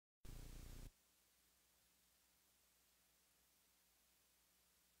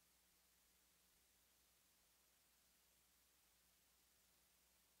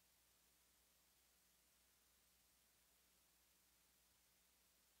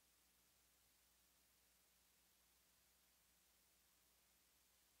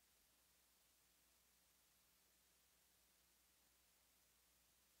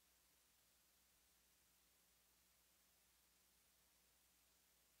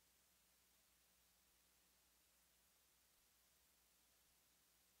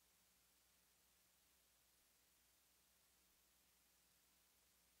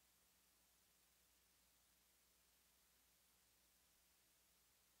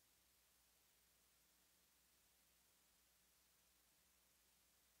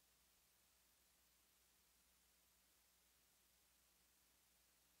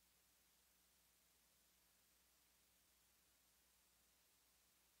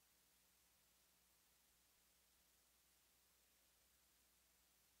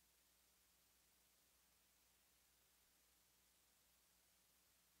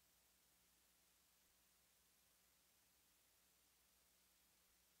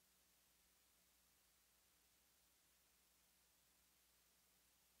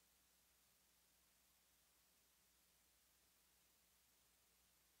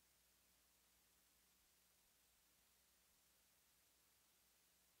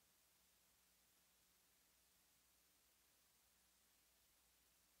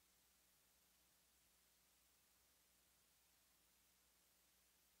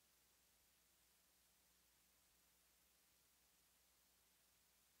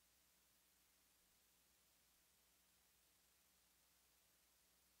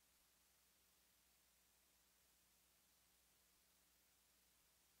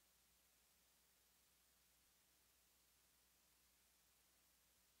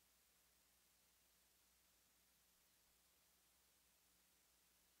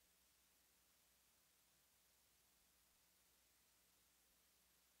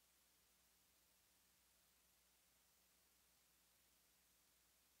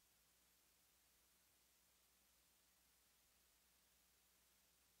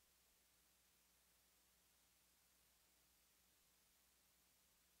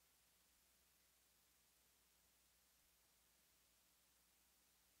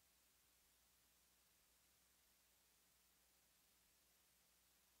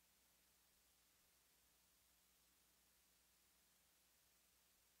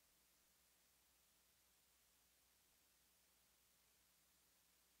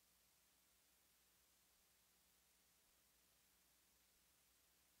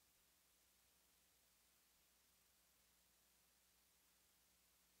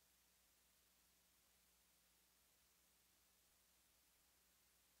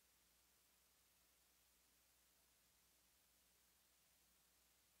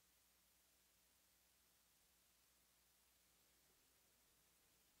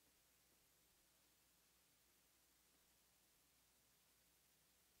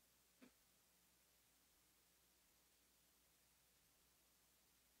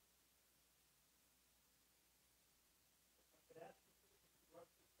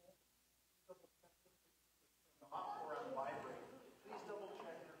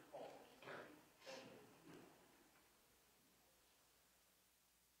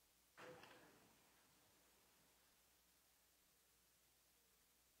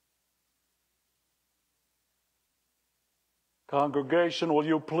Congregation, will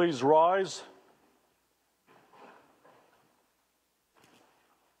you please rise?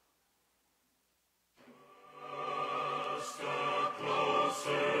 Just a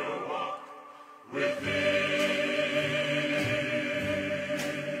closer walk with thee.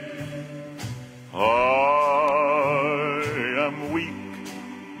 I am weak,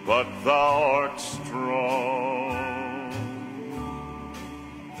 but thou art strong.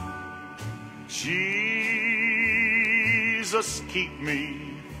 Jesus, keep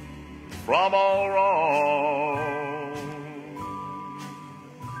me from all wrong.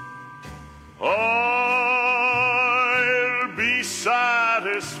 I'll be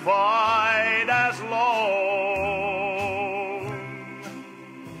satisfied as long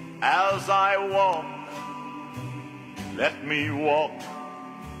as I walk. Let me walk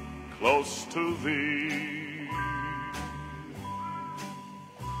close to thee.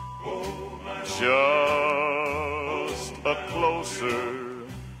 Just a closer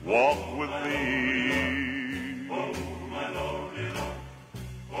walk with thee.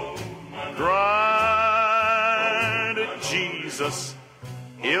 Grant it, Jesus,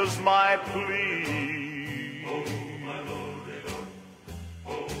 is my plea.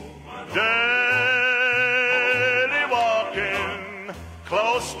 Daily walking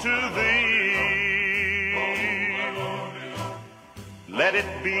close to thee. Let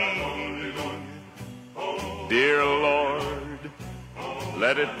it be, dear Lord,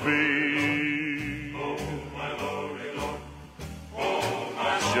 let it be.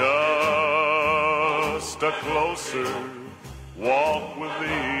 Just a closer walk with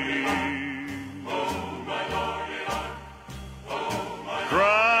thee.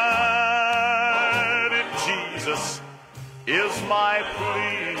 Grant it, Jesus, is my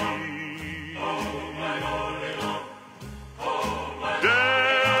plea.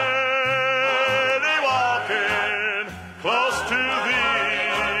 Daily walking close to thee.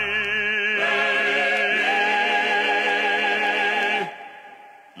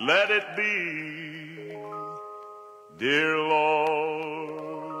 Let it be, dear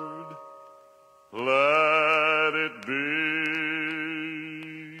Lord, let it be.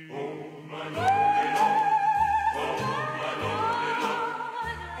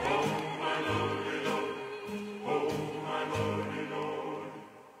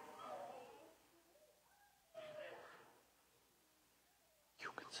 You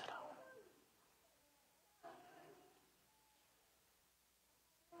can sit down.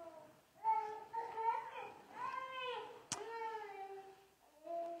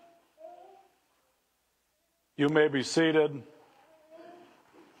 You may be seated.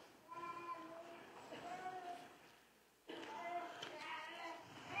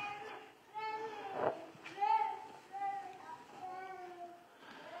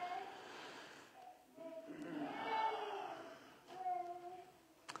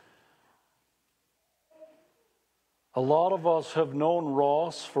 A lot of us have known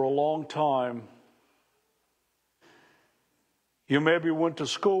Ross for a long time. You maybe went to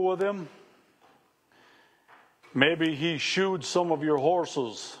school with him. Maybe he shoed some of your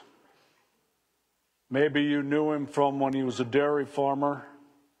horses. Maybe you knew him from when he was a dairy farmer.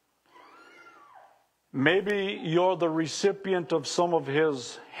 Maybe you're the recipient of some of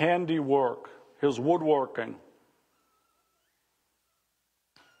his handiwork, his woodworking.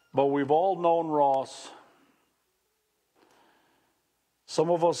 But we've all known Ross. Some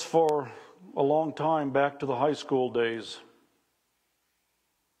of us for a long time, back to the high school days.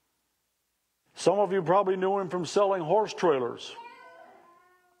 Some of you probably knew him from selling horse trailers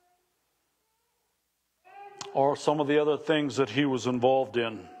or some of the other things that he was involved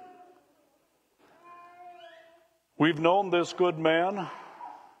in. We've known this good man,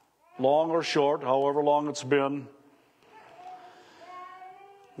 long or short, however long it's been.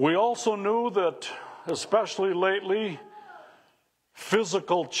 We also knew that, especially lately,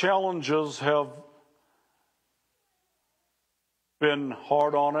 physical challenges have been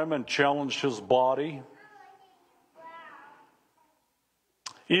hard on him and challenged his body.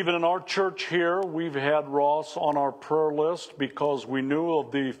 Even in our church here, we've had Ross on our prayer list because we knew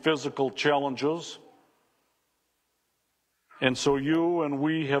of the physical challenges. And so you and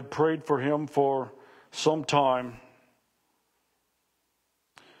we have prayed for him for some time.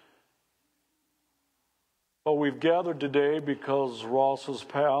 But we've gathered today because Ross has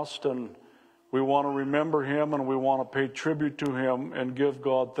passed, and we want to remember him, and we want to pay tribute to him and give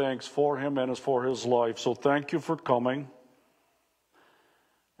God thanks for him and for his life. So thank you for coming.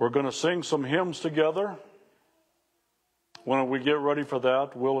 We're going to sing some hymns together. When we get ready for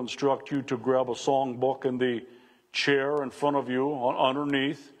that, we'll instruct you to grab a song book in the chair in front of you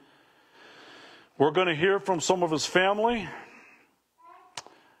underneath. We're going to hear from some of his family.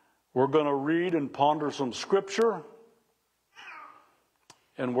 We're going to read and ponder some scripture,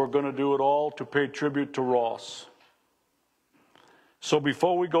 and we're going to do it all to pay tribute to Ross. So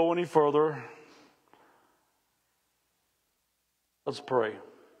before we go any further, let's pray.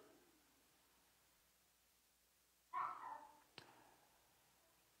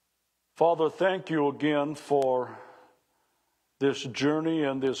 Father, thank you again for this journey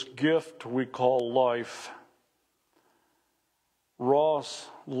and this gift we call life. Ross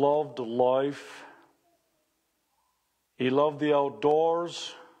loved life. He loved the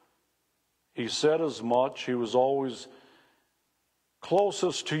outdoors. He said as much. He was always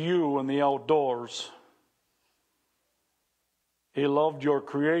closest to you in the outdoors. He loved your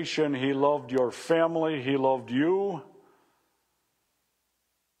creation. He loved your family. He loved you.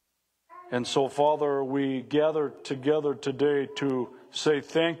 And so, Father, we gather together today to say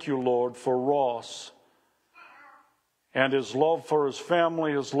thank you, Lord, for Ross and his love for his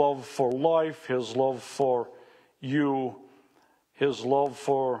family, his love for life, his love for you, his love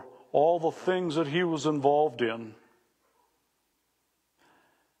for all the things that he was involved in.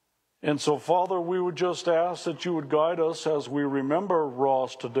 And so, Father, we would just ask that you would guide us as we remember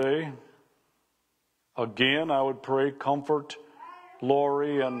Ross today. Again, I would pray comfort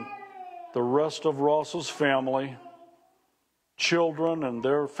Lori and the rest of Ross's family, children and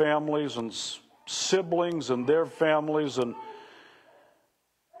their families and siblings and their families, and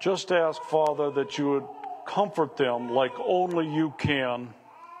just ask, Father, that you would comfort them like only you can.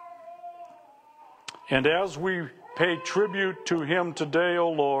 And as we pay tribute to him today,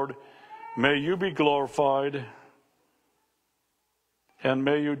 O Lord, may you be glorified, and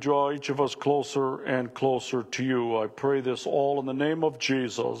may you draw each of us closer and closer to you. I pray this all in the name of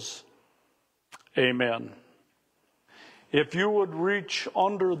Jesus. Amen. If you would reach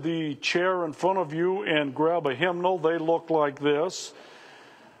under the chair in front of you and grab a hymnal, they look like this.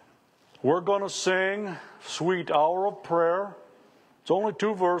 We're going to sing Sweet Hour of Prayer. It's only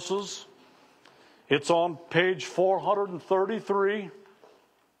 2 verses. It's on page 433.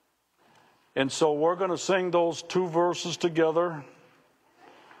 And so we're going to sing those 2 verses together.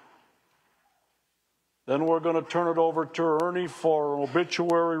 Then we're going to turn it over to Ernie for an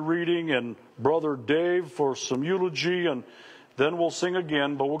obituary reading and Brother Dave for some eulogy, and then we'll sing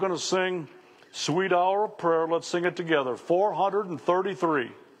again. But we're going to sing Sweet Hour of Prayer. Let's sing it together.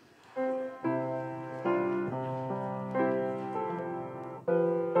 433.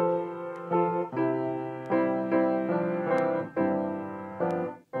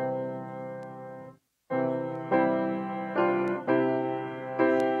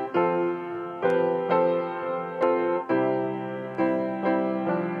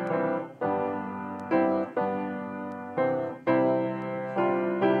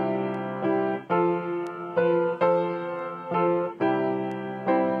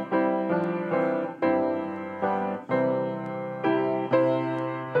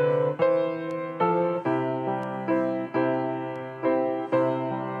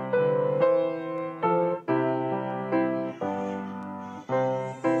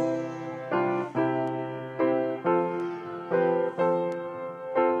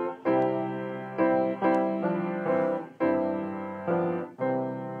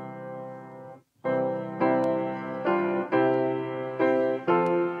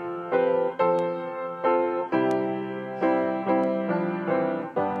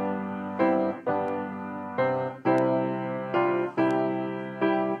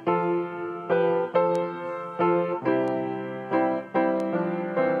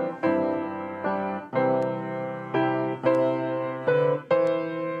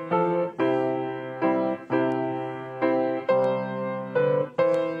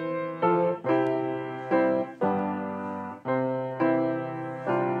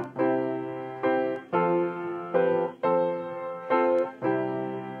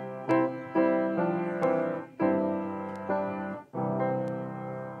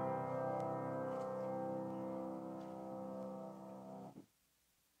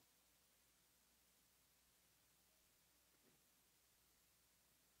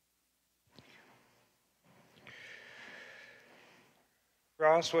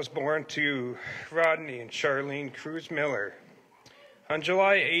 Ross was born to Rodney and Charlene Cruz Miller on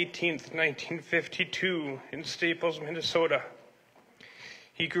July 18, 1952 in Staples, Minnesota.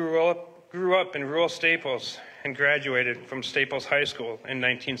 He grew up in rural Staples and graduated from Staples High School in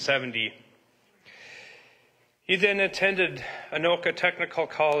 1970. He then attended Anoka Technical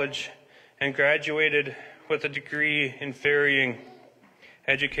College and graduated with a degree in ferrying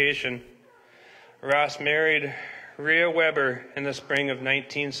education. Ross married Rhea Weber in the spring of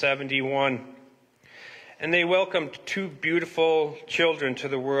 1971 and they welcomed two beautiful children to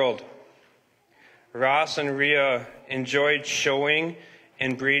the world. Ross and Rhea enjoyed showing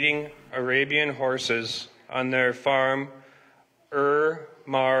and breeding Arabian horses on their farm,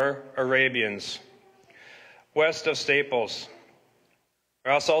 Mar Arabians, west of Staples.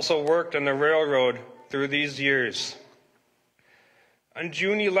 Ross also worked on the railroad through these years. On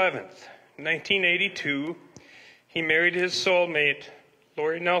June 11th, 1982, he married his soulmate,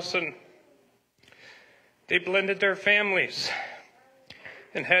 Lori Nelson. They blended their families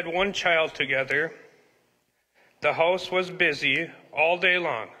and had one child together. The house was busy all day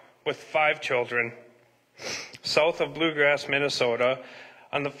long with 5 children, south of Bluegrass, Minnesota,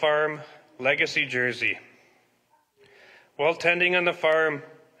 on the farm Legacy, Jersey. While tending on the farm,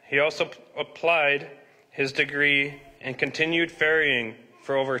 he also applied his degree and continued ferrying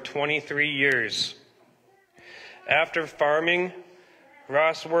for over 23 years. After farming,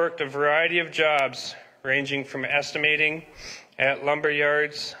 Ross worked a variety of jobs ranging from estimating at lumber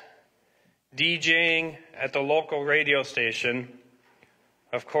yards, DJing at the local radio station,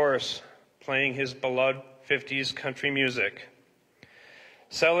 of course, playing his beloved 50s country music,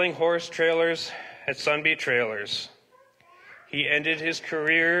 selling horse trailers at Sunbee Trailers. He ended his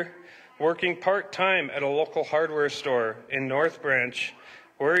career working part-time at a local hardware store in North Branch,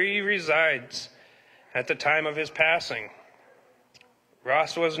 where he resides at the time of his passing.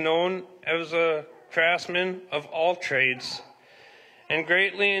 Ross was known as a craftsman of all trades and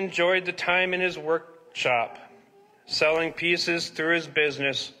greatly enjoyed the time in his workshop, selling pieces through his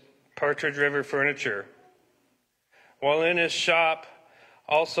business, Partridge River Furniture. While in his shop,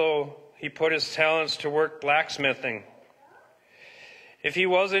 also, he put his talents to work blacksmithing. If he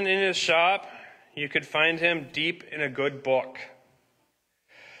wasn't in his shop, you could find him deep in a good book.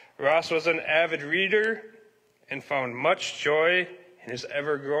 Ross was an avid reader and found much joy in his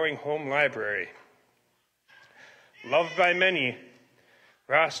ever-growing home library. Loved by many,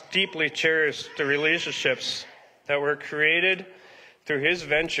 Ross deeply cherished the relationships that were created through his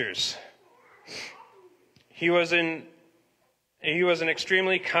ventures. He was an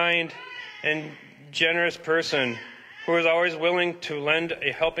extremely kind and generous person who was always willing to lend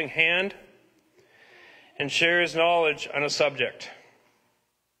a helping hand and share his knowledge on a subject.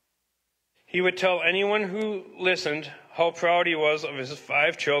 He would tell anyone who listened how proud he was of his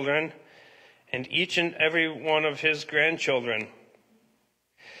 5 children and each and every one of his grandchildren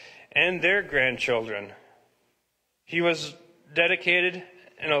and their grandchildren. He was a dedicated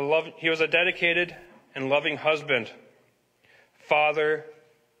and loving husband, father,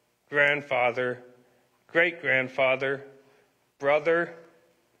 grandfather, great-grandfather, brother,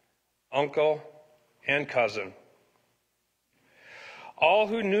 uncle, and cousin. All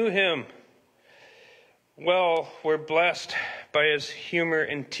who knew him well were blessed by his humor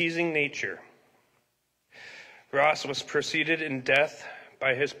and teasing nature. Ross was preceded in death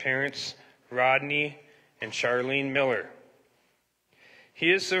by his parents, Rodney and Charlene Miller.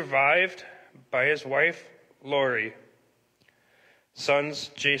 He is survived by his wife, Lori, sons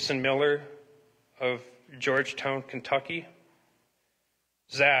Jason Miller of Georgetown, Kentucky,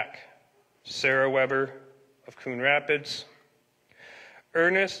 Zach, Sarah Weber of Coon Rapids,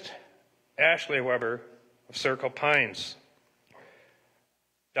 Ernest, Ashley Weber of Circle Pines,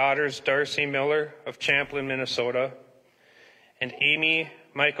 daughters Darcy Miller of Champlin, Minnesota, and Amy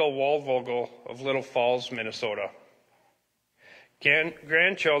Michael Waldvogel of Little Falls, Minnesota.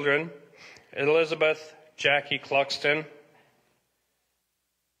 Grandchildren, Elizabeth Jackie Cluxton,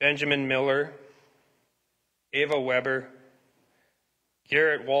 Benjamin Miller, Ava Weber,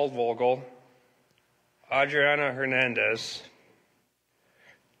 Garrett Waldvogel, Adriana Hernandez,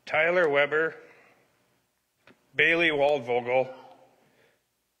 Tyler Weber, Bailey Waldvogel,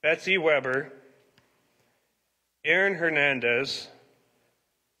 Betsy Weber, Aaron Hernandez,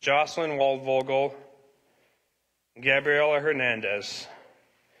 Jocelyn Waldvogel, Gabriela Hernandez,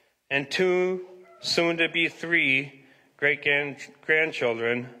 and 2, soon to be 3,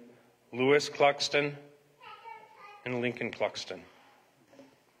 great-grandchildren, Louis Cluxton and Lincoln Cluxton.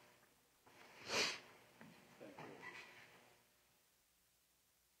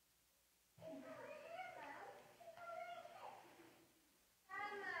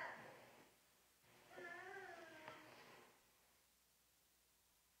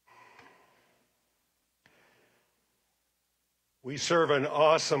 We serve an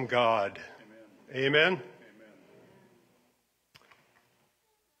awesome God. Amen. Amen.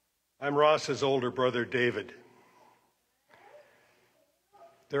 I'm Ross's older brother, David.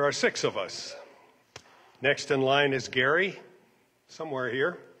 There are 6 of us. Next in line is Gary, somewhere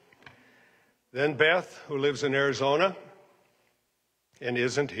here. Then Beth, who lives in Arizona and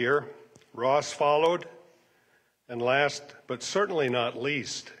isn't here. Ross followed, And last, but certainly not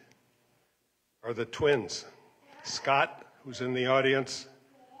least, are the twins, Scott, who's in the audience,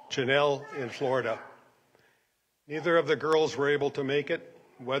 Janelle in Florida. Neither of the girls were able to make it,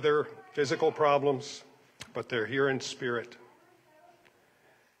 weather, physical problems, but they're here in spirit.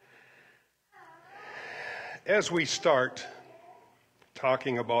 As we start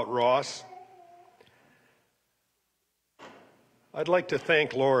talking about Ross, I'd like to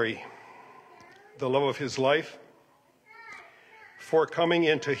thank Lori, the love of his life, for coming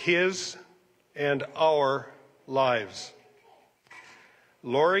into his and our lives.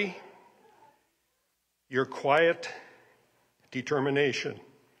 Lori, your quiet determination,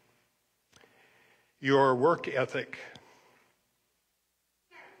 your work ethic,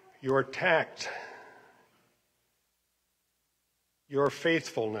 your tact, your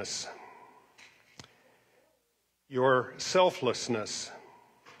faithfulness, your selflessness,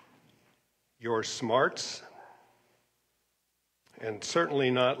 your smarts, and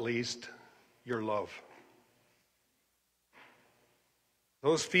certainly not least, your love.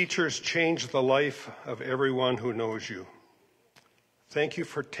 Those features change the life of everyone who knows you. Thank you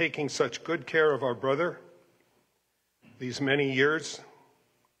for taking such good care of our brother these many years.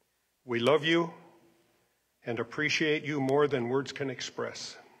 We love you and appreciate you more than words can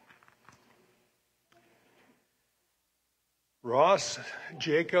express. Ross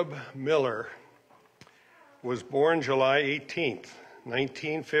Jacob Miller was born July 18th,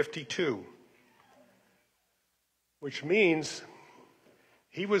 1952, which means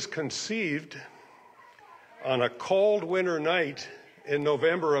he was conceived on a cold winter night in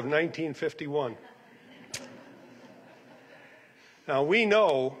November of 1951. Now we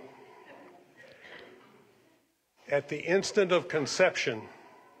know at the instant of conception,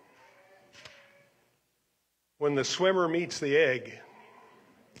 when the swimmer meets the egg,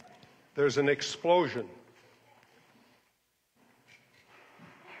 there's an explosion.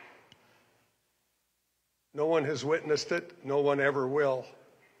 No one has witnessed it. No one ever will.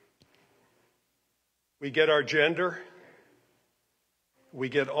 We get our gender. We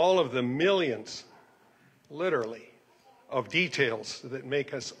get all of the millions, literally, of details that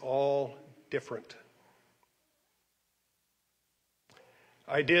make us all different.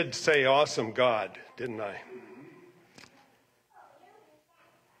 I did say awesome God, didn't I?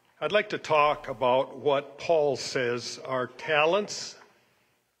 I'd like to talk about what Paul says are talents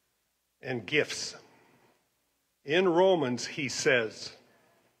and gifts. In Romans, he says,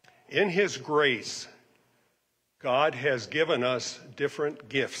 in his grace, God has given us different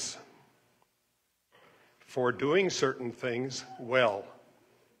gifts for doing certain things well.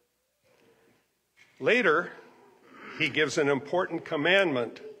 Later, he gives an important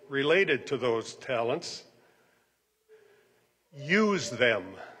commandment related to those talents. Use them.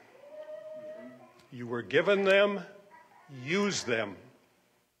 You were given them, use them.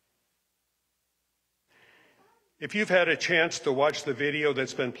 If you've had a chance to watch the video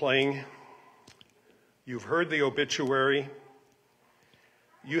that's been playing, you've heard the obituary,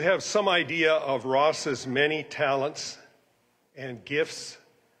 you have some idea of Ross's many talents and gifts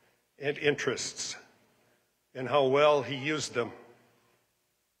and interests and how well he used them.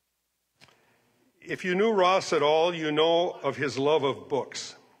 If you knew Ross at all, you know of his love of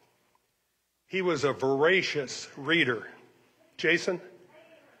books. He was a voracious reader. Jason?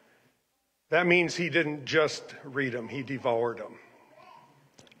 That means he didn't just read them, he devoured them.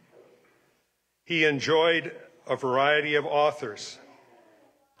 He enjoyed a variety of authors.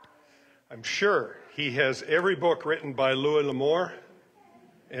 I'm sure he has every book written by Louis L'Amour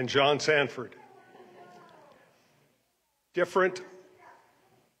and John Sanford. Different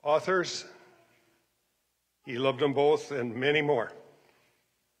authors. He loved them both and many more.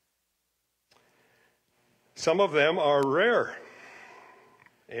 Some of them are rare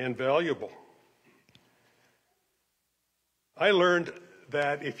and valuable. I learned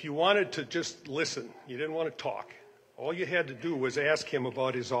that if you wanted to just listen, you didn't want to talk, all you had to do was ask him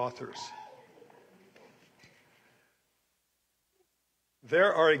about his authors.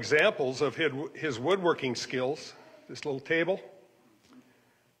 There are examples of his woodworking skills. This little table,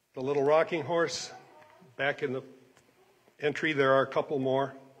 the little rocking horse, back in the entry there are a couple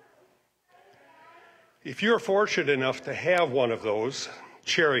more. If you're fortunate enough to have one of those,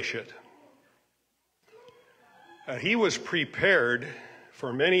 cherish it. He was prepared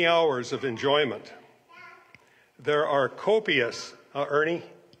for many hours of enjoyment. There are copious, Ernie,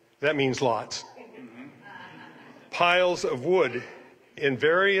 that means lots, piles of wood in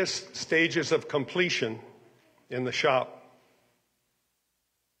various stages of completion in the shop.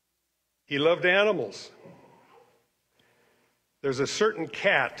 He loved animals. There's a certain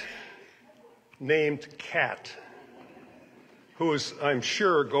cat named Cat who's, I'm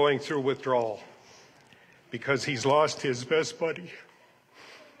sure, going through withdrawal because he's lost his best buddy.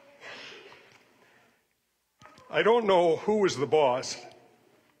 I don't know who was the boss.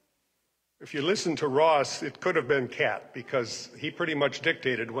 If you listen to Ross, it could have been Cat because he pretty much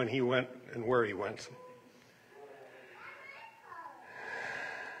dictated when he went and where he went.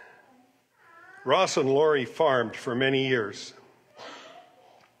 Ross and Lori farmed for many years.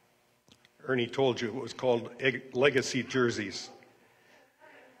 Ernie told you it was called Legacy Jerseys.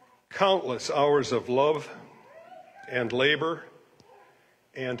 Countless hours of love and labor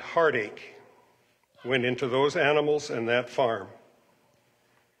and heartache went into those animals and that farm.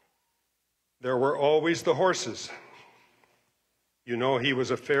 There were always the horses. You know, he was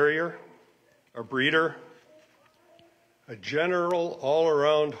a farrier, a breeder, a general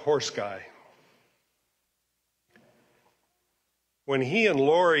all-around horse guy. When he and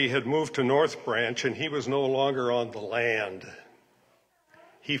Lori had moved to North Branch and he was no longer on the land,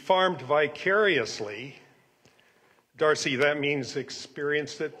 he farmed vicariously. Darcy, that means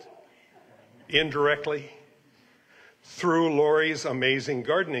experienced it indirectly through Lori's amazing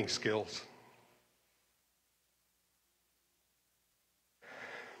gardening skills.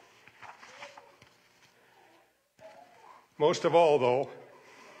 Most of all, though,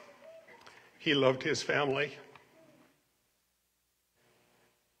 he loved his family.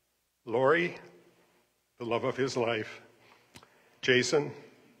 Lori, the love of his life. Jason,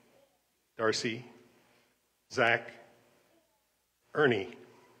 Darcy, Zach, Ernie,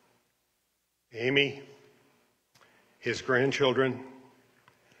 Amy, his grandchildren,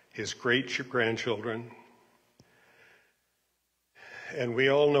 his great-grandchildren. And we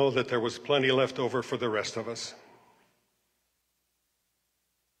all know that there was plenty left over for the rest of us.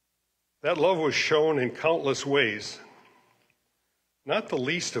 That love was shown in countless ways, not the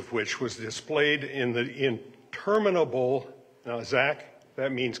least of which was displayed in the interminable, now Zach,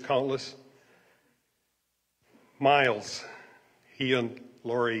 that means countless, miles he and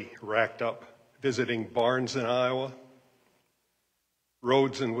Lori racked up, visiting barns in Iowa,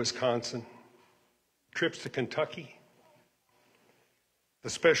 roads in Wisconsin, trips to Kentucky, the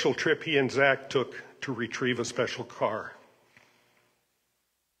special trip he and Zach took to retrieve a special car.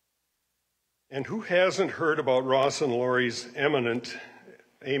 And who hasn't heard about Ross and Lori's eminent,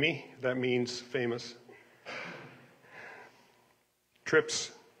 Amy, that means famous,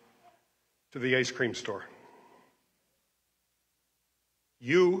 trips to the ice cream store?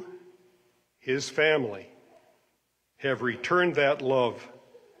 You, his family, have returned that love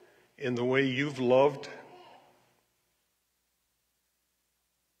in the way you've loved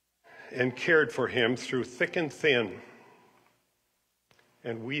and cared for him through thick and thin.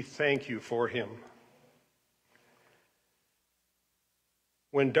 And we thank you for him.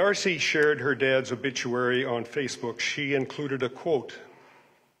 When Darcy shared her dad's obituary on Facebook, she included a quote.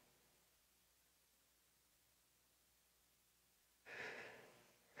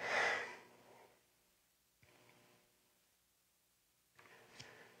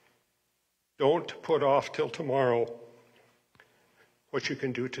 Don't put off till tomorrow what you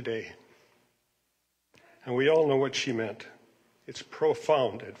can do today. And we all know what she meant. It's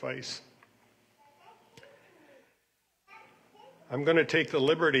profound advice. I'm going to take the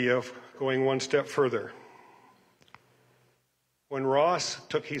liberty of going one step further. When Ross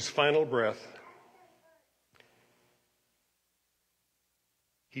took his final breath,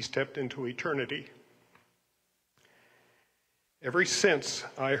 he stepped into eternity. Ever since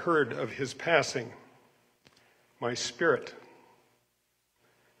I heard of his passing, my spirit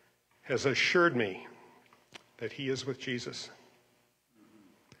has assured me that he is with Jesus.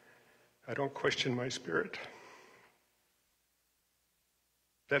 I don't question my spirit.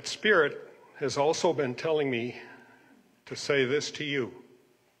 That spirit has also been telling me to say this to you.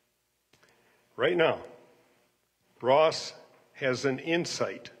 Right now, Ross has an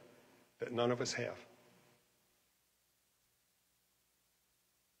insight that none of us have.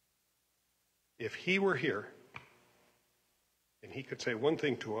 If he were here and he could say one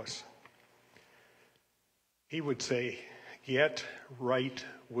thing to us, he would say, get right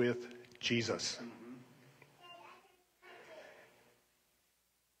with Jesus.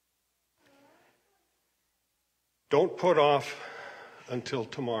 Don't put off until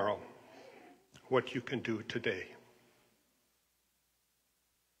tomorrow what you can do today.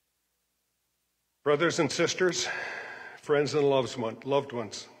 Brothers and sisters, friends and loved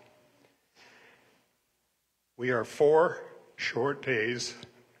ones, we are 4 short days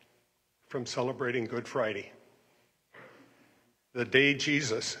from celebrating Good Friday, the day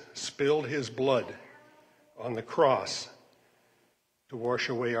Jesus spilled his blood on the cross to wash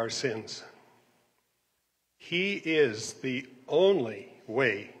away our sins. He is the only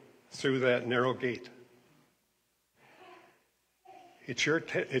way through that narrow gate. It's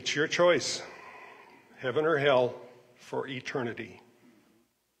your choice, heaven or hell, for eternity.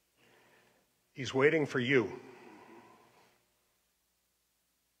 He's waiting for you.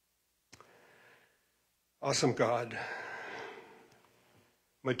 Awesome God,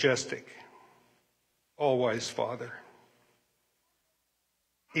 majestic, all-wise Father,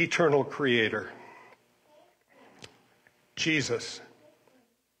 eternal Creator, Jesus,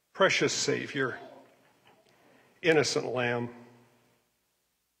 precious Savior, innocent Lamb,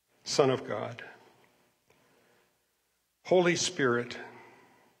 Son of God, Holy Spirit,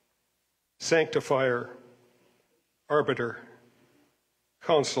 Sanctifier, Arbiter,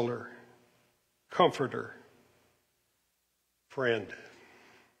 Counselor, Comforter, Friend.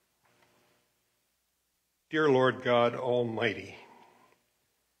 Dear Lord God Almighty,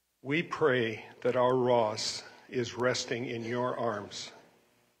 we pray that our Ross is resting in your arms.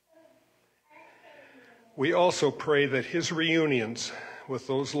 We also pray that his reunions with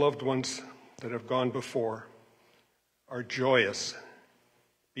those loved ones that have gone before are joyous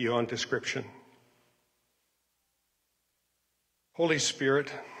beyond description. Holy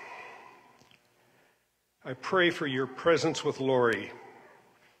Spirit, I pray for your presence with Lori.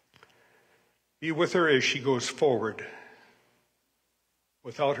 Be with her as she goes forward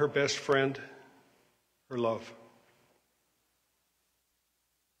without her best friend, her love.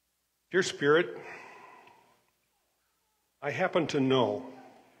 Dear Spirit, I happen to know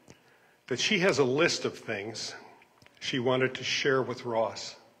that she has a list of things she wanted to share with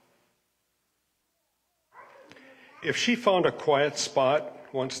Ross. If she found a quiet spot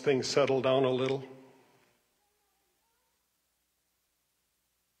once things settled down a little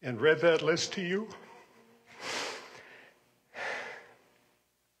and read that list to you,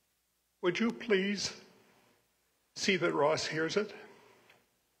 would you please see that Ross hears it?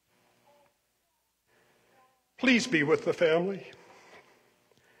 Please be with the family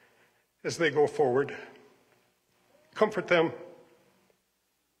as they go forward. Comfort them,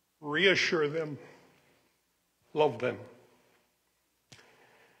 reassure them, love them.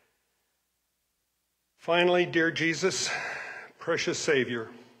 Finally, dear Jesus, precious Savior,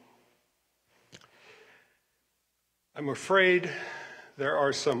 I'm afraid there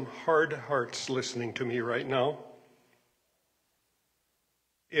are some hard hearts listening to me right now.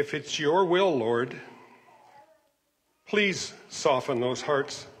 If it's your will, Lord, please soften those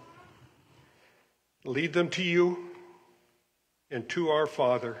hearts. Lead them to you and to our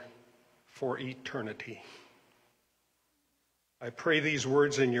Father for eternity. I pray these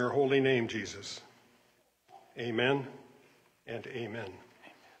words in your holy name, Jesus. Amen and amen.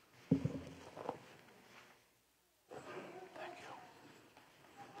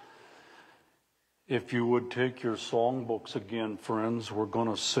 If you would take your songbooks again, friends, we're going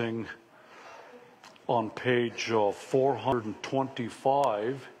to sing on page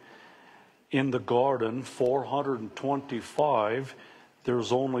 425, In the Garden, 425.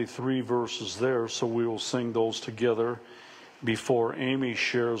 There's only 3 verses there, so we will sing those together before Amy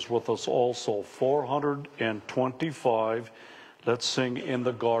shares with us also. 425, let's sing In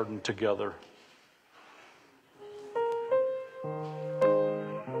the Garden together.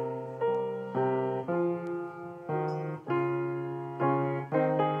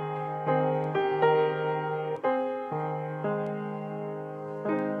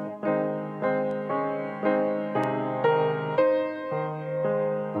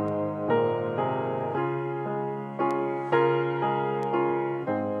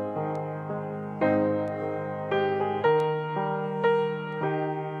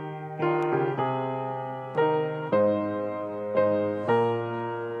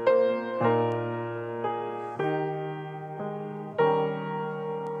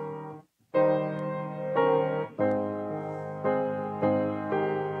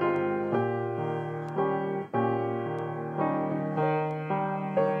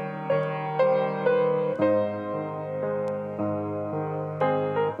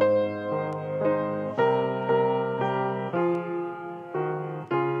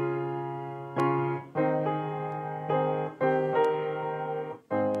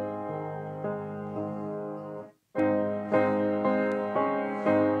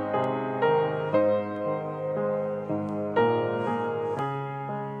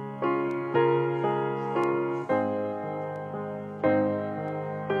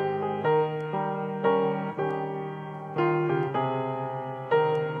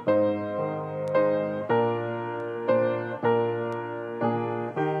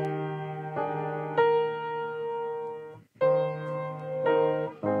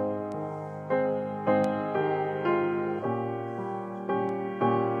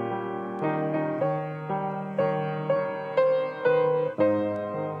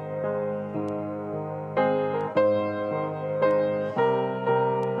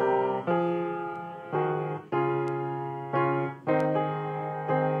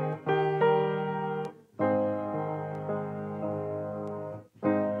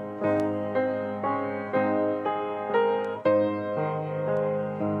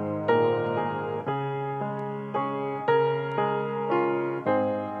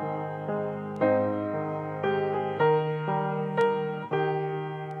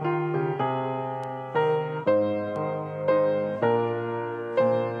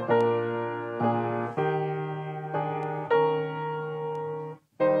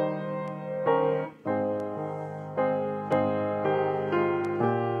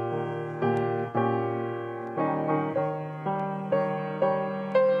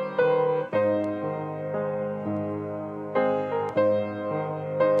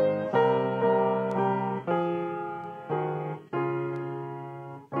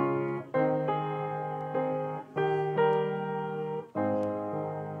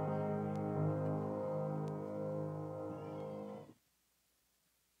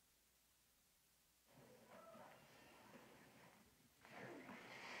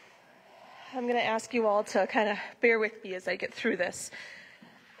 I'm going to ask you all to kind of bear with me as I get through this.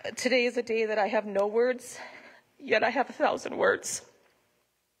 Today is a day that I have no words, yet I have 1,000 words.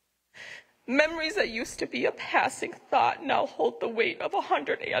 Memories that used to be a passing thought now hold the weight of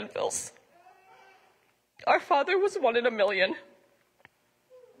 100 anvils. Our father was 1 in a million.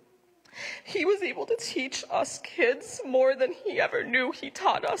 He was able to teach us kids more than he ever knew he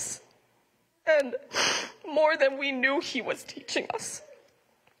taught us, and more than we knew he was teaching us.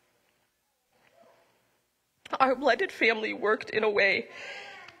 Our blended family worked in a way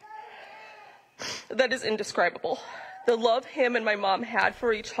that is indescribable. The love him and my mom had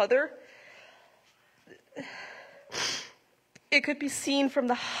for each other, it could be seen from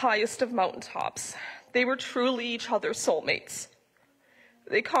the highest of mountaintops. They were truly each other's soulmates.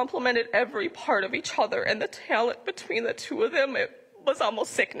 They complemented every part of each other, and the talent between the two of them, it was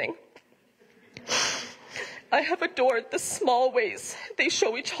almost sickening. I have adored the small ways they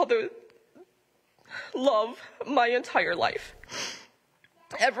show each other love my entire life.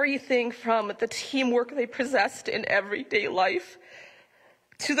 Everything from the teamwork they possessed in everyday life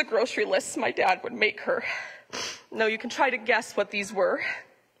to the grocery lists my dad would make her. Now you can try to guess what these were.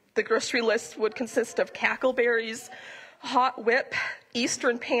 The grocery list would consist of cackleberries, hot whip,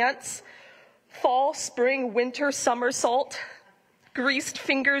 Eastern pants, fall, spring, winter, summer salt, greased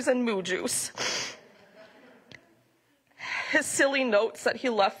fingers, and moo juice. His silly notes that he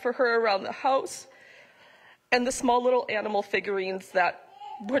left for her around the house, and the small little animal figurines that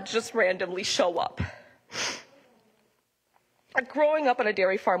would just randomly show up. Growing up on a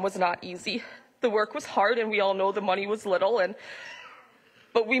dairy farm was not easy. The work was hard, and we all know the money was little,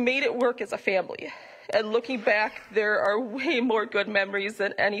 but we made it work as a family. And looking back, there are way more good memories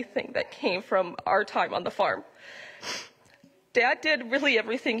than anything that came from our time on the farm. Dad did really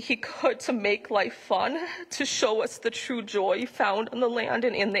everything he could to make life fun, to show us the true joy found on the land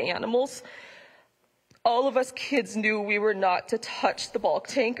and in the animals. All of us kids knew we were not to touch the bulk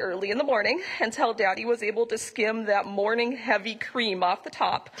tank early in the morning until Daddy was able to skim that morning heavy cream off the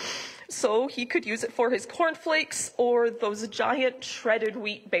top so he could use it for his cornflakes or those giant shredded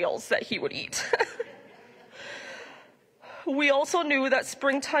wheat bales that he would eat. We also knew that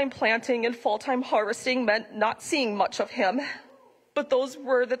springtime planting and fall-time harvesting meant not seeing much of him, but those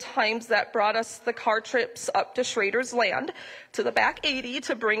were the times that brought us the car trips up to Schrader's land, to the back 80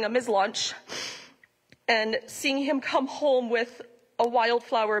 to bring him his lunch, and seeing him come home with a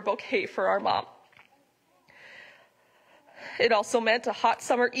wildflower bouquet for our mom. It also meant a hot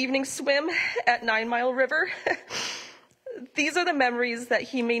summer evening swim at 9 Mile River. These are the memories that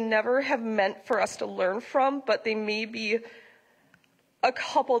he may never have meant for us to learn from, but they may be a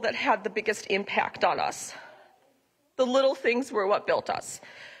couple that had the biggest impact on us. The little things were what built us.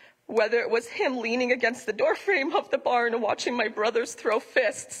 Whether it was him leaning against the doorframe of the barn and watching my brothers throw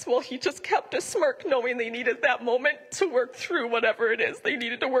fists while he just kept a smirk knowing they needed that moment to work through whatever it is they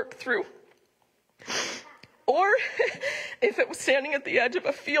needed to work through. Or if it was standing at the edge of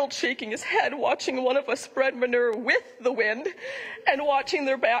a field shaking his head, watching one of us spread manure with the wind and watching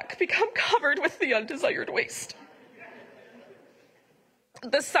their back become covered with the undesired waste.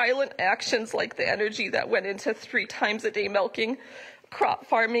 The silent actions like the energy that went into 3 times a day milking, crop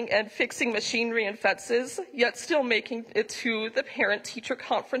farming, and fixing machinery and fences, yet still making it to the parent-teacher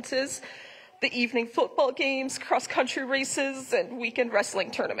conferences, the evening football games, cross-country races, and weekend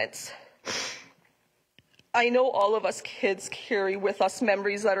wrestling tournaments. I know all of us kids carry with us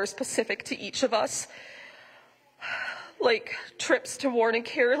memories that are specific to each of us, like trips to Warren and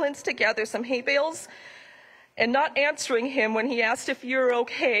Carolyn's to gather some hay bales, and not answering him when he asked if you're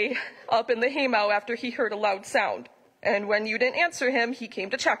okay up in the haymow after he heard a loud sound. And when you didn't answer him, he came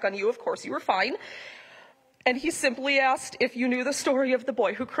to check on you. Of course, you were fine. And he simply asked if you knew the story of the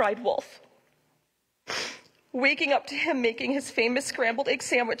boy who cried wolf. Waking up to him making his famous scrambled egg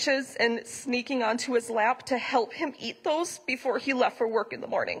sandwiches and sneaking onto his lap to help him eat those before he left for work in the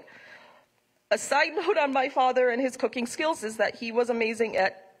morning. A side note on my father and his cooking skills is that he was amazing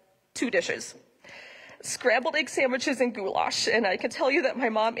at 2 dishes. Scrambled egg sandwiches and goulash, and I can tell you that my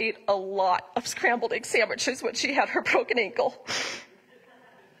mom ate a lot of scrambled egg sandwiches when she had her broken ankle.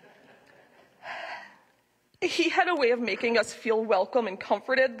 He had a way of making us feel welcome and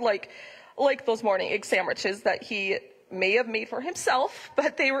comforted, like those morning egg sandwiches that he may have made for himself,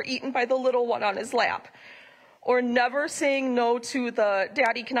 but they were eaten by the little one on his lap. Or never saying no to the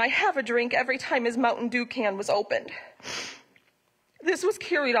 "Daddy, can I have a drink?" every time his Mountain Dew can was opened. This was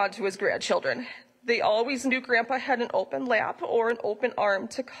carried on to his grandchildren. They always knew Grandpa had an open lap or an open arm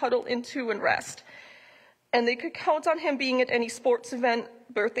to cuddle into and rest. And they could count on him being at any sports event,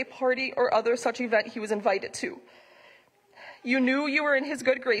 birthday party, or other such event he was invited to. You knew you were in his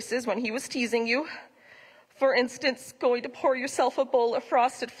good graces when he was teasing you. For instance, going to pour yourself a bowl of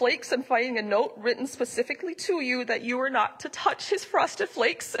Frosted Flakes and finding a note written specifically to you that you were not to touch his Frosted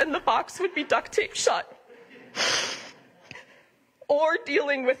Flakes and the box would be duct taped shut. Or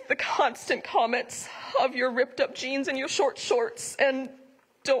dealing with the constant comments of your ripped up jeans and your short shorts. And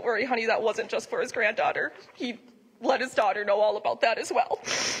don't worry, honey, that wasn't just for his granddaughter. He let his daughter know all about that as well.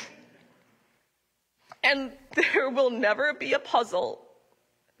 And there will never be a puzzle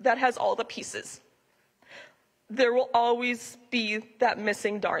that has all the pieces. There will always be that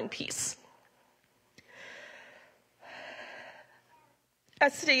missing darn piece.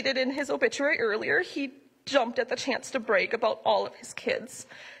 As stated in his obituary earlier, he jumped at the chance to brag about all of his kids,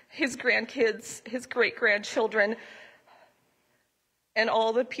 his grandkids, his great-grandchildren, and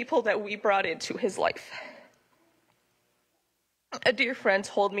all the people that we brought into his life. A dear friend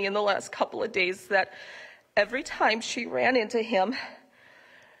told me in the last couple of days that every time she ran into him,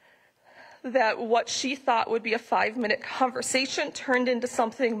 that what she thought would be a 5-minute conversation turned into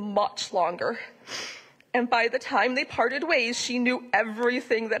something much longer. And by the time they parted ways, she knew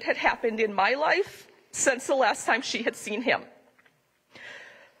everything that had happened in my life since the last time she had seen him.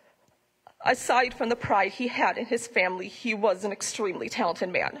 Aside from the pride he had in his family, he was an extremely talented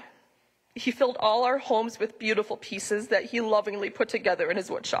man. He filled all our homes with beautiful pieces that he lovingly put together in his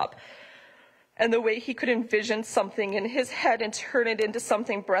woodshop. And the way he could envision something in his head and turn it into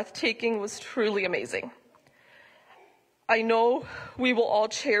something breathtaking was truly amazing. I know we will all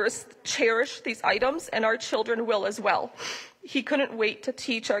cherish these items, and our children will as well. He couldn't wait to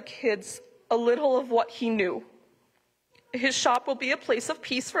teach our kids a little of what he knew. His shop will be a place of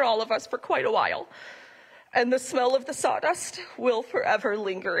peace for all of us for quite a while, and the smell of the sawdust will forever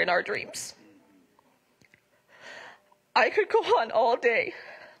linger in our dreams. I could go on all day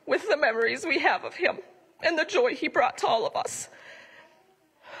with the memories we have of him and the joy he brought to all of us.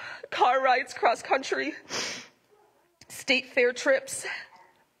 Car rides cross country, state fair trips,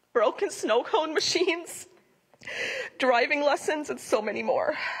 broken snow cone machines, driving lessons, and so many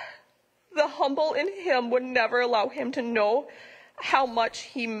more. The humble in him would never allow him to know how much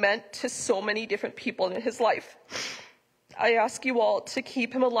he meant to so many different people in his life. I ask you all to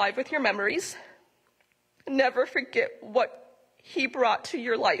keep him alive with your memories. Never forget what he brought to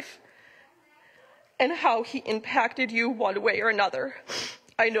your life and how he impacted you one way or another.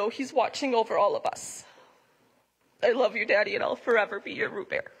 I know he's watching over all of us. I love you, Daddy, and I'll forever be your root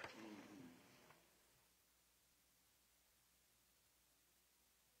bear.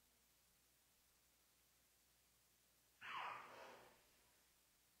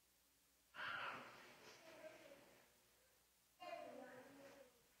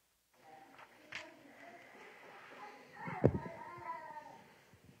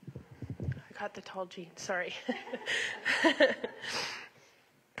 Got the tall jeans, sorry.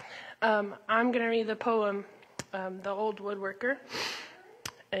 I'm going to read the poem, The Old Woodworker.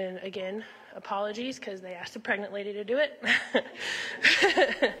 And again, apologies because they asked a pregnant lady to do it.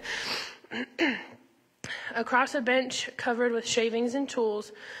 Across a bench covered with shavings and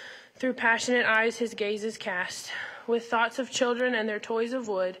tools, through passionate eyes his gaze is cast. With thoughts of children and their toys of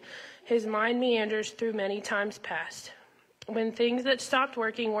wood, his mind meanders through many times past. When things that stopped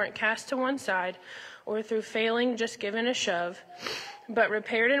working weren't cast to one side, or through failing just given a shove, but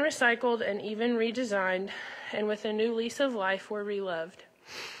repaired and recycled and even redesigned, and with a new lease of life were reloved.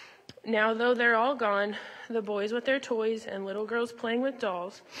 Now, though they're all gone, the boys with their toys and little girls playing with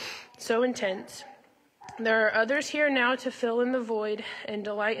dolls, so intense, there are others here now to fill in the void and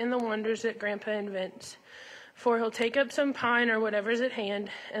delight in the wonders that Grandpa invents. For he'll take up some pine or whatever's at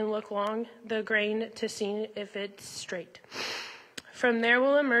hand and look along the grain to see if it's straight. From there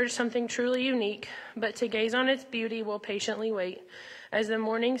will emerge something truly unique, but to gaze on its beauty we'll patiently wait. As the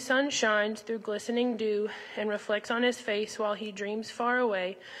morning sun shines through glistening dew and reflects on his face while he dreams far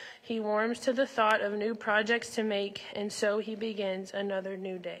away, he warms to the thought of new projects to make, and so he begins another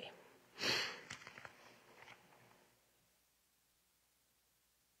new day.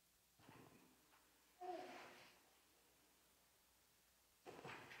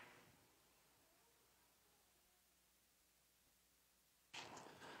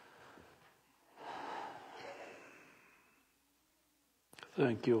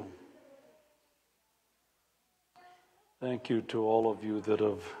 Thank you. Thank you to all of you that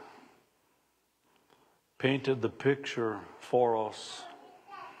have painted the picture for us.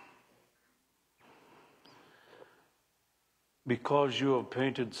 Because you have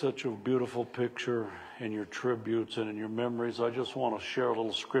painted such a beautiful picture in your tributes and in your memories, I just want to share a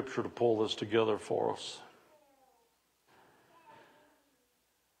little scripture to pull this together for us.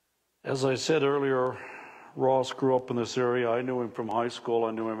 As I said earlier, Ross grew up in this area. I knew him from high school.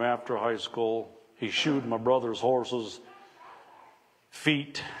 I knew him after high school. He shoed my brother's horses'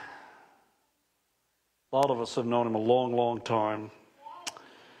 feet. A lot of us have known him a long, long time.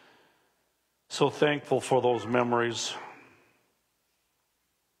 So thankful for those memories.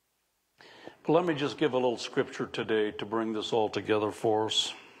 But let me just give a little scripture today to bring this all together for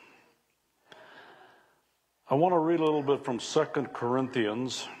us. I want to read a little bit from 2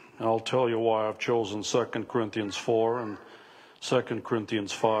 Corinthians, and I'll tell you why I've chosen 2 Corinthians 4 and 2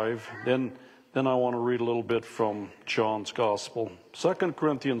 Corinthians 5. Then I want to read a little bit from John's Gospel. 2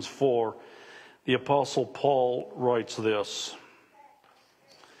 Corinthians 4, the Apostle Paul writes this: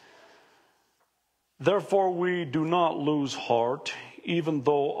 "Therefore we do not lose heart, even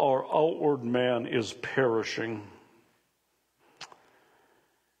though our outward man is perishing."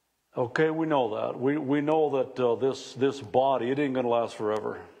 Okay, we know that. We know that this body, it ain't going to last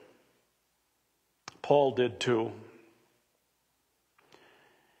forever. Paul did too.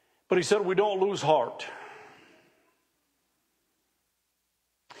 But he said we don't lose heart.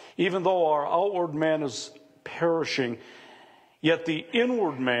 Even though our outward man is perishing, yet the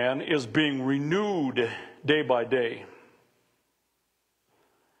inward man is being renewed day by day.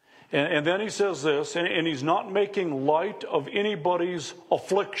 And then he says this, and he's not making light of anybody's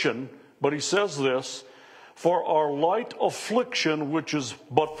affliction, but he says this: "For our light affliction, which is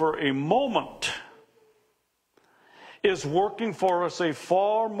but for a moment, is working for us a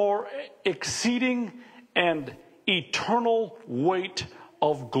far more exceeding and eternal weight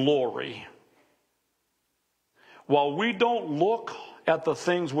of glory." While we don't look at the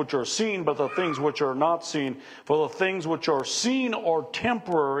things which are seen, but the things which are not seen. For the things which are seen are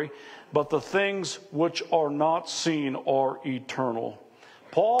temporary, but the things which are not seen are eternal.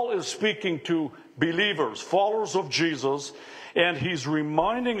 Paul is speaking to believers, followers of Jesus, and he's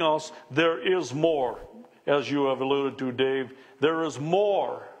reminding us there is more. As you have alluded to, Dave, there is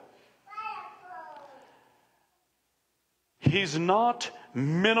more. He's not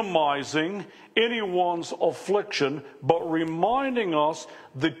minimizing anyone's affliction, but reminding us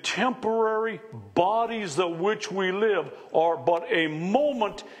the temporary bodies that which we live are but a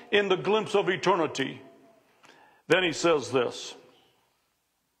moment in the glimpse of eternity. Then he says this: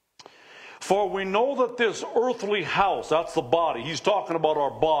 "For we know that this earthly house," that's the body, he's talking about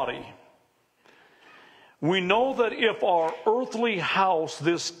our body. "We know that if our earthly house,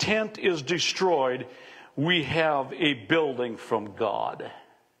 this tent, is destroyed, we have a building from God."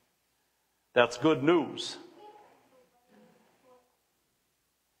 That's good news.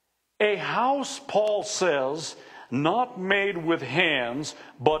 A house, Paul says, not made with hands,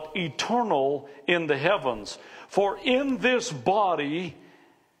 but eternal in the heavens. "For in this body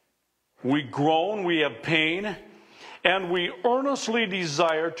we groan, we have pain, and we earnestly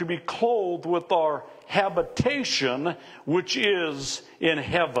desire to be clothed with our habitation, which is in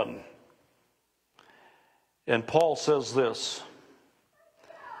heaven." And Paul says this: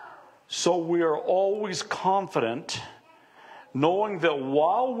 "So we are always confident, knowing that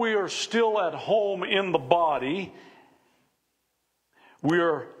while we are still at home in the body, we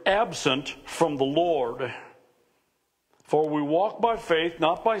are absent from the Lord. For we walk by faith,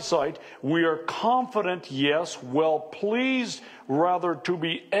 not by sight. We are confident, yes, well pleased rather to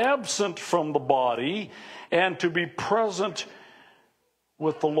be absent from the body and to be present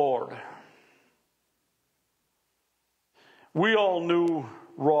with the Lord." We all knew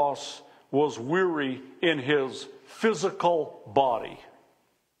Ross was weary in his physical body.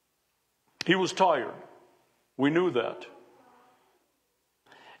 He was tired. We knew that.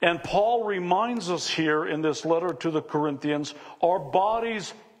 And Paul reminds us here in this letter to the Corinthians, our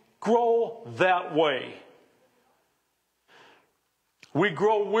bodies grow that way. We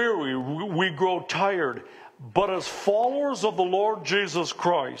grow weary, we grow tired. But as followers of the Lord Jesus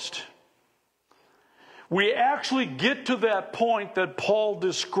Christ, we actually get to that point that Paul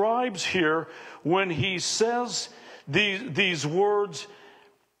describes here when he says these words: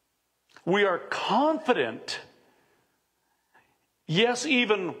 "We are confident, yes,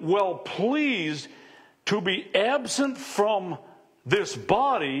 even well pleased, to be absent from this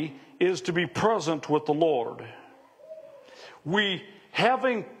body is to be present with the Lord." We,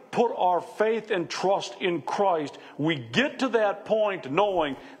 having put our faith and trust in Christ, we get to that point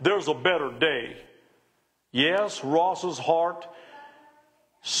knowing there's a better day. Yes, Ross's heart,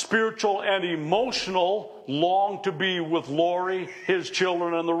 spiritual and emotional, long to be with Lori, his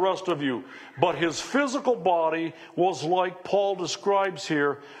children, and the rest of you. But his physical body was, like Paul describes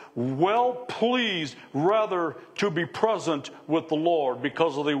here, well pleased rather to be present with the Lord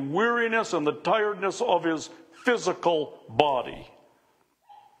because of the weariness and the tiredness of his physical body.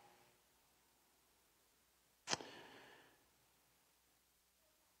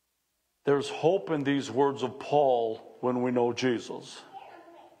 There's hope in these words of Paul when we know Jesus.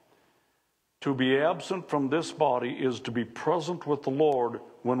 To be absent from this body is to be present with the Lord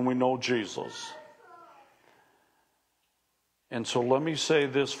when we know Jesus. And so let me say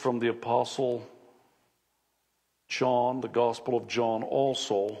this from the Apostle John, the Gospel of John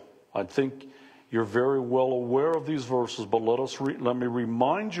also. I think you're very well aware of these verses, but let me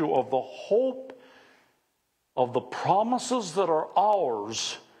remind you of the hope of the promises that are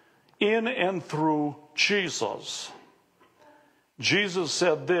ours in and through Jesus. Jesus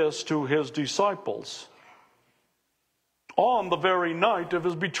said this to his disciples on the very night of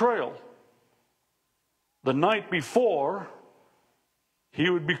his betrayal. The night before he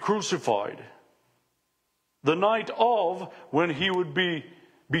would be crucified. The night of when he would be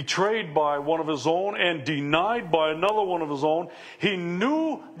betrayed by one of his own and denied by another one of his own. He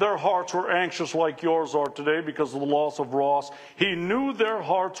knew their hearts were anxious like yours are today because of the loss of Ross. He knew their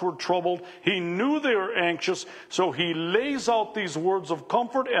hearts were troubled. He knew they were anxious. So he lays out these words of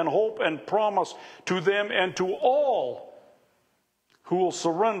comfort and hope and promise to them and to all who will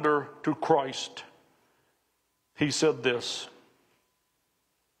surrender to Christ. He said this: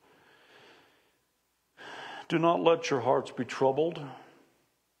 do not let your hearts be troubled.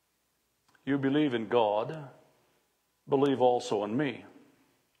 You believe in God, believe also in me.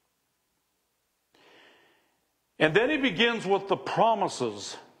 And then he begins with the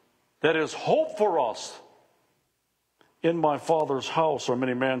promises that is hope for us. In my Father's house are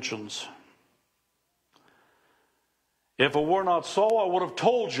many mansions. If it were not so, I would have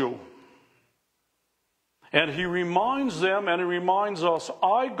told you. And he reminds them and he reminds us,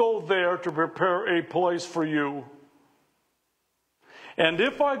 I go there to prepare a place for you. And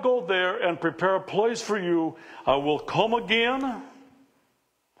if I go there and prepare a place for you, I will come again.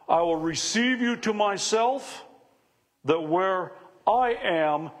 I will receive you to myself, that where I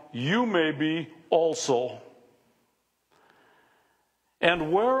am, you may be also.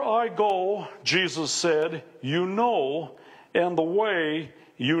 And where I go, Jesus said, you know, and the way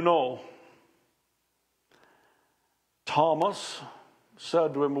you know. Thomas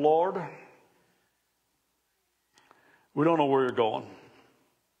said to him, Lord, we don't know where you're going.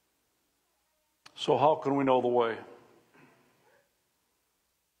 So how can we know the way?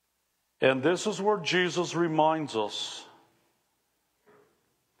 And this is where Jesus reminds us.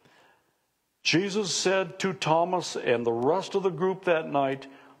 Jesus said to Thomas and the rest of the group that night,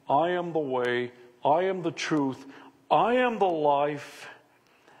 I am the way, I am the truth, I am the life,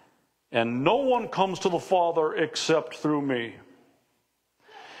 and no one comes to the Father except through me.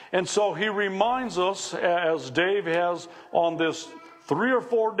 And so he reminds us, as Dave has on this 3 or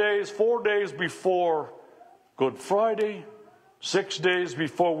 4 days, 4 days before Good Friday, 6 days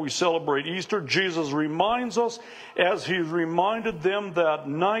before we celebrate Easter, Jesus reminds us, as he reminded them that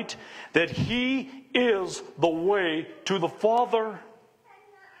night, that he is the way to the Father.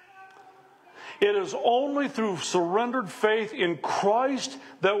 It is only through surrendered faith in Christ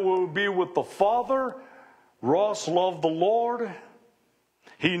that we will be with the Father. Ross loved the Lord.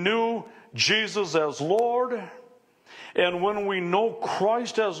 He knew Jesus as Lord. And when we know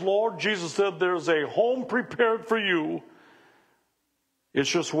Christ as Lord, Jesus said, there's a home prepared for you. It's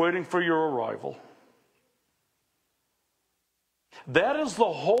just waiting for your arrival. That is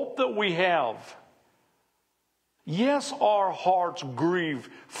the hope that we have. Yes, our hearts grieve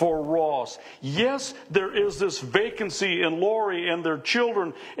for Ross. Yes, there is this vacancy in Lori and their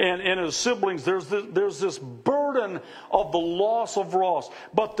children and his siblings. There's this burden of the loss of Ross.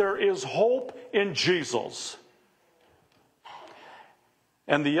 But there is hope in Jesus.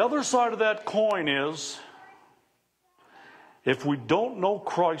 And the other side of that coin is, if we don't know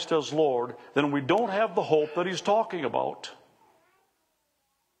Christ as Lord, then we don't have the hope that he's talking about.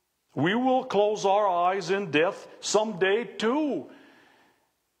 We will close our eyes in death someday too.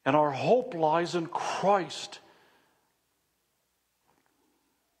 And our hope lies in Christ.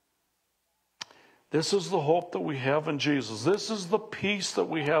 This is the hope that we have in Jesus. This is the peace that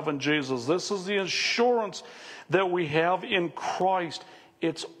we have in Jesus. This is the assurance that we have in Christ.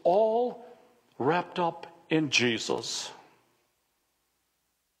 It's all wrapped up in Jesus.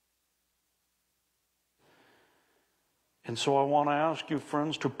 And so I want to ask you,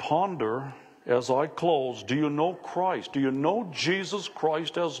 friends, to ponder as I close. Do you know Christ? Do you know Jesus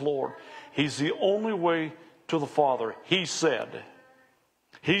Christ as Lord? He's the only way to the Father, he said.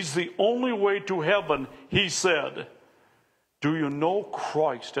 He's the only way to heaven, he said. Do you know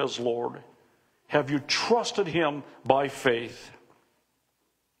Christ as Lord? Have you trusted him by faith?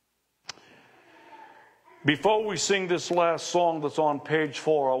 Before we sing this last song that's on page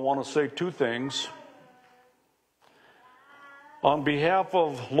 4, I want to say 2 things. On behalf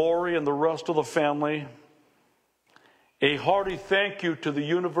of Lori and the rest of the family, a hearty thank you to the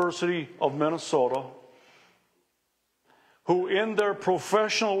University of Minnesota, who in their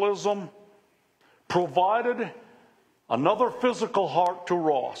professionalism provided another physical heart to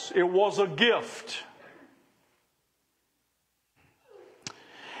Ross. It was a gift.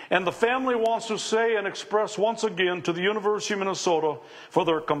 And the family wants to say and express once again to the University of Minnesota for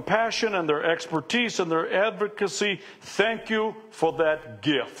their compassion and their expertise and their advocacy, thank you for that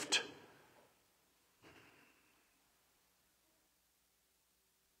gift.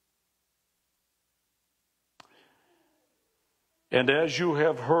 And as you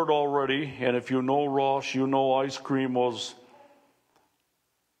have heard already, and if you know Ross, you know ice cream was,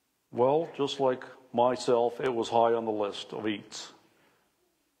 well, just like myself, it was high on the list of eats.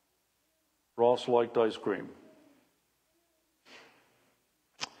 Ross liked ice cream.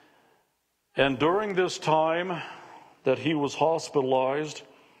 And during this time that he was hospitalized,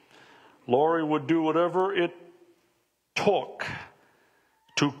 Lori would do whatever it took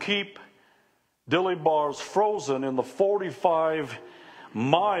to keep dilly bars frozen in the 45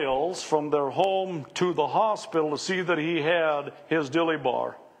 miles from their home to the hospital to see that he had his dilly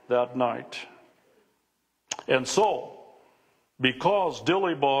bar that night. And so, because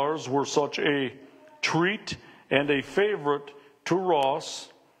dilly bars were such a treat and a favorite to Ross,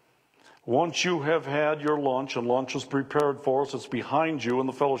 once you have had your lunch, and lunch is prepared for us, it's behind you in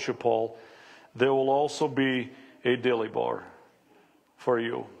the fellowship hall, there will also be a dilly bar for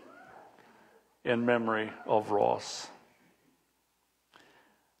you in memory of Ross.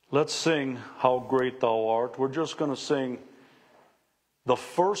 Let's sing How Great Thou Art. We're just going to sing the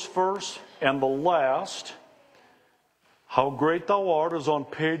first verse and the last. How Great Thou Art is on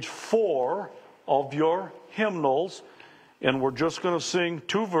page 4 of your hymnals, and we're just going to sing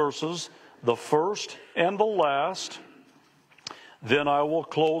 2 verses, the first and the last. Then I will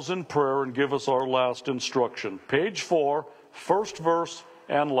close in prayer and give us our last instruction. Page 4, first verse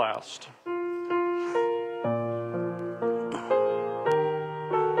and last.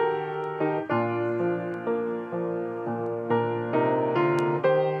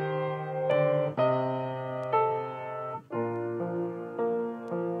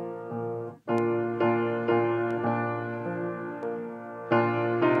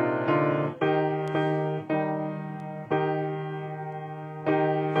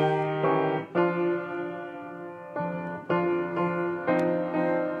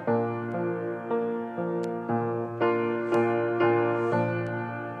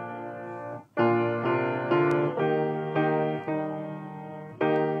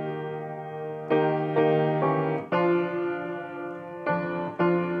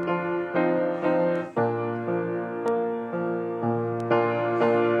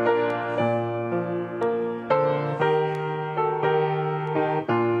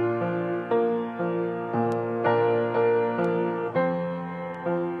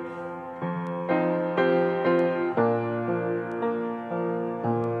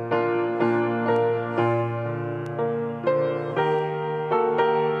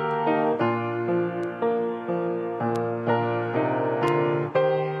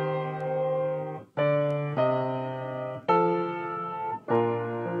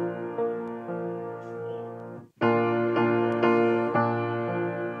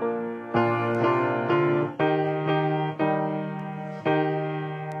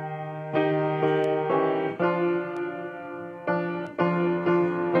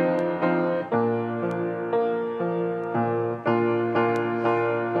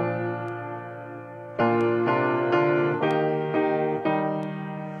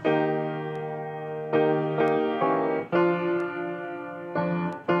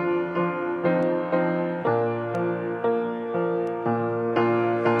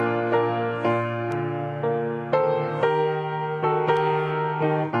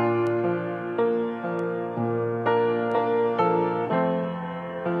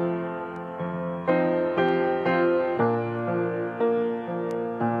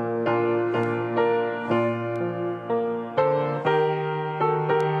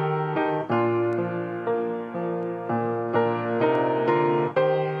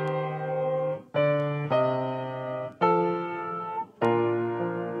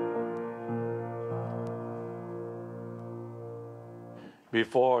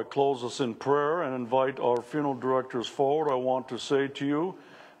 Before I close us in prayer and invite our funeral directors forward, I want to say to you,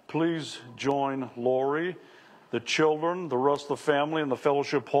 please join Lori, the children, the rest of the family in the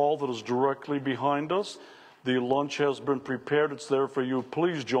fellowship hall that is directly behind us. The lunch has been prepared. It's there for you.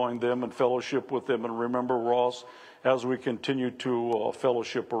 Please join them and fellowship with them. And remember Ross as we continue to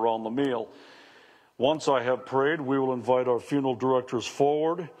fellowship around the meal. Once I have prayed, we will invite our funeral directors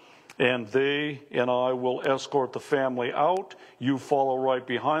forward, and they and I will escort the family out. You follow right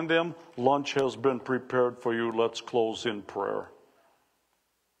behind them. Lunch has been prepared for you. Let's close in prayer.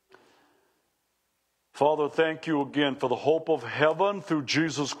 Father, thank you again for the hope of heaven through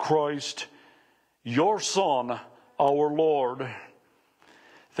Jesus Christ, your Son, our Lord.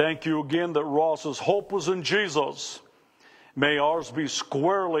 Thank you again that Ross's hope was in Jesus. May ours be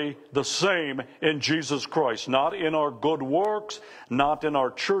squarely the same in Jesus Christ, not in our good works, not in our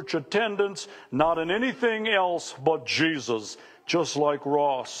church attendance, not in anything else but Jesus, just like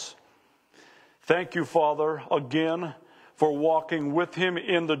Ross. Thank you, Father, again for walking with him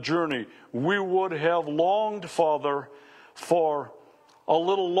in the journey. We would have longed, Father, for a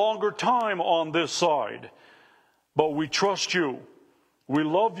little longer time on this side, but we trust you. We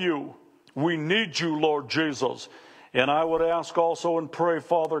love you. We need you, Lord Jesus. And I would ask also and pray,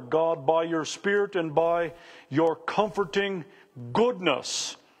 Father God, by your Spirit and by your comforting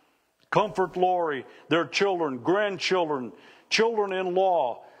goodness, comfort Lori, their children, grandchildren,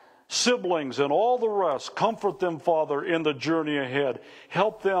 children-in-law, siblings, and all the rest. Comfort them, Father, in the journey ahead.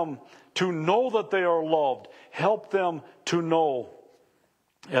 Help them to know that they are loved. Help them to know,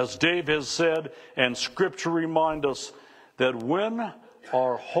 as Dave has said, and Scripture remind us, that when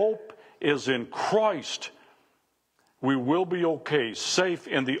our hope is in Christ, we will be okay, safe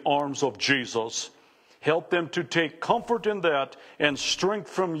in the arms of Jesus. Help them to take comfort in that and strength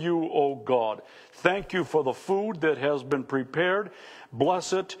from you, O God. Thank you for the food that has been prepared.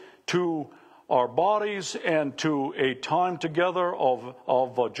 Bless it to our bodies and to a time together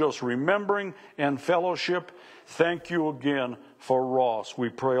of just remembering and fellowship. Thank you again for Ross. We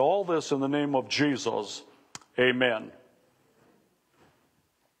pray all this in the name of Jesus. Amen.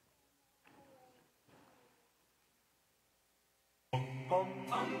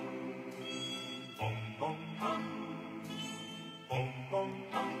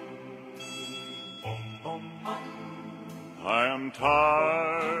 I am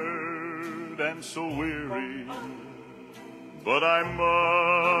tired and so weary, but I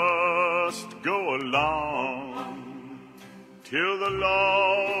must go along till the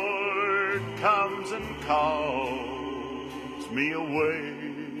Lord comes and calls me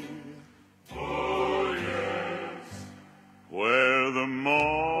away. Oh, yes. Where the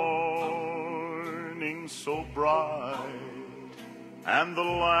morning's so bright and the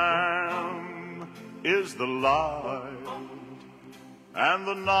Lamb is the light, and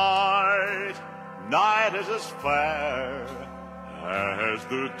the night is as fair as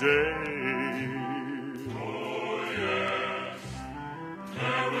the day. Oh, yes,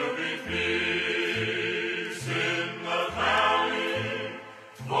 there will be peace in the valley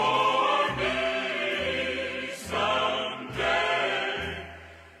for me someday.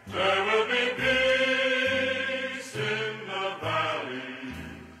 There will be peace in the valley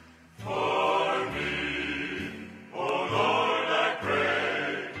for me. Oh, Lord, I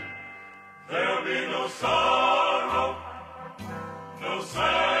pray there'll be no sorrow, no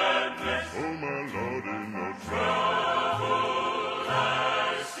sadness. Oh, my Lordy, no trouble I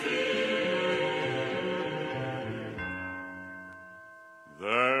see.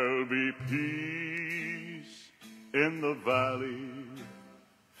 There'll be peace in the valley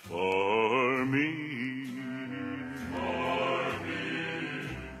for me.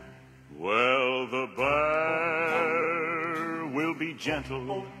 Well, the bear will be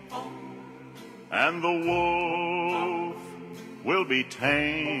gentle, and the wolf will be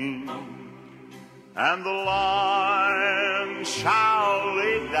tame, and the lion shall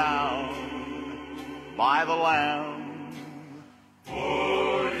lay down by the lamb.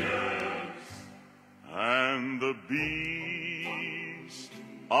 Oh, yes. And the beast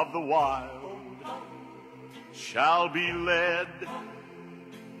of the wild shall be led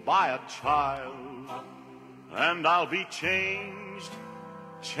by a child, and I'll be changed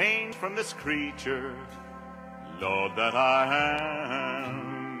from this creature, Lord, that I am.